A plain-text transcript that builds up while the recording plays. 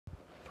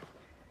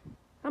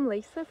I'm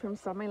Lisa from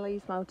Sammy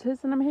Lee's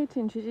Motors, and I'm here to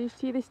introduce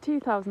to you this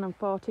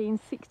 2014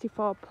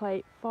 64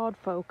 plate Ford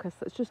Focus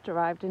that's just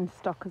arrived in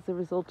stock as a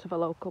result of a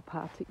local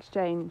part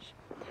exchange.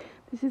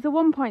 This is a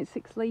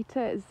 1.6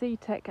 litre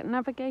Zetec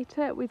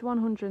Navigator with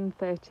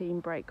 113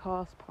 brake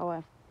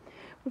horsepower.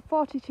 With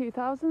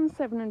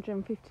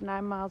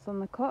 42,759 miles on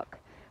the clock,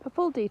 a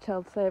full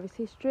detailed service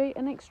history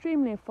and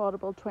extremely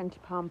affordable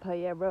 £20 per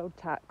year road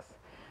tax.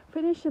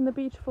 Finished in the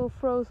beautiful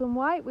frozen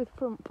white with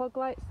front fog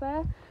lights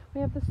there,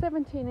 we have the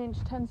 17-inch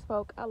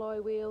 10-spoke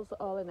alloy wheels,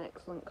 all in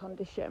excellent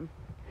condition.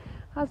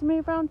 As we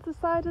move around to the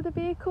side of the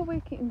vehicle, we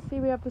can see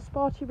we have the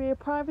sporty rear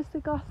privacy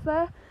glass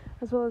there,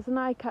 as well as an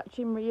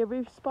eye-catching rear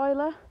roof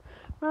spoiler.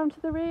 Round to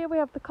the rear we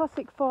have the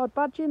classic Ford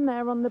badging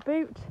there on the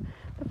boot.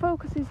 The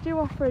Focuses do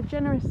offer a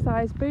generous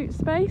sized boot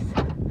space.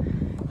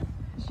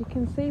 As you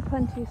can see,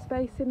 plenty of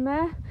space in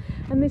there,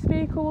 and this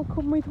vehicle will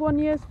come with 1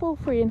 year's full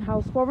free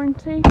in-house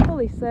warranty,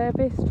 fully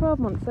serviced, 12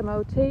 months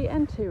MOT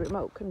and 2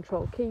 remote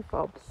control key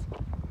fobs.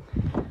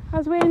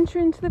 As we enter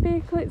into the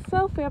vehicle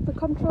itself, we have the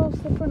controls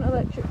to the front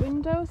electric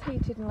windows,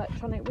 heated and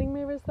electronic wing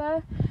mirrors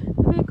there.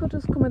 The vehicle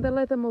does come with a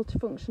leather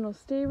multifunctional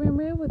steering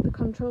wheel with the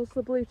controls to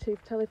the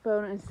Bluetooth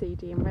telephone and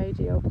CD and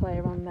radio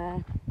player on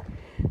there.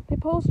 The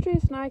upholstery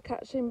is an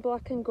eye-catching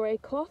black and grey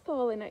cloth,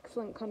 all in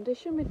excellent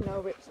condition with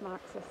no rips,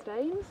 marks or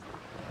stains.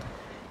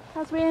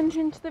 As we enter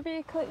into the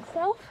vehicle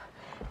itself,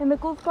 in the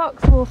glove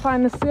box we'll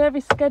find the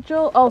service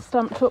schedule, all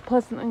stamped up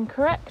pleasant and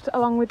correct,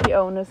 along with the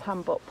owner's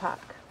handbook pack.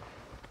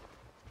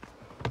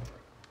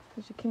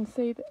 As you can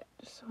see,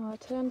 just while I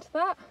turn to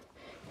that,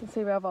 you can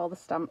see we have all the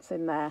stamps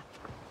in there.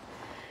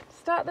 To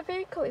start the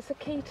vehicle, it's a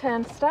key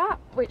turn start,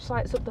 which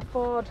lights up the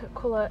Ford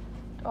colour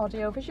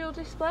audio-visual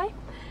display.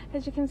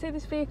 As you can see,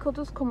 this vehicle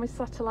does come with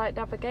satellite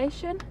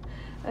navigation,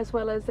 as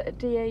well as a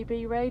DAB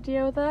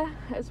radio there,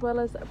 as well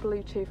as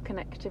Bluetooth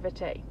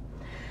connectivity.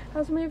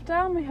 As we move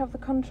down, we have the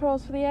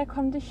controls for the air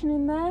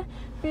conditioning there.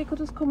 The vehicle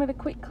does come with a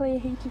quick clear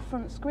heated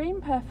front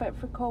screen, perfect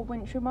for cold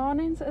wintry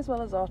mornings, as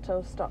well as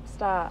auto stop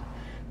start.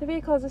 The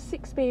vehicle has a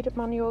 6-speed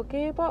manual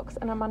gearbox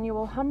and a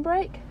manual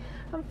handbrake.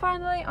 And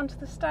finally, onto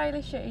the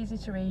stylish yet easy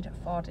to read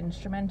Ford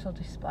instrumental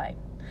display.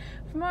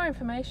 For more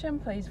information,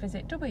 please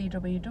visit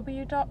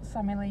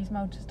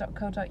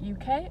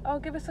www.sammyleesmotors.co.uk or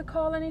give us a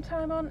call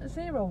anytime on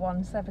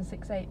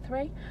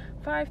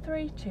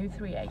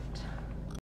 01768353238.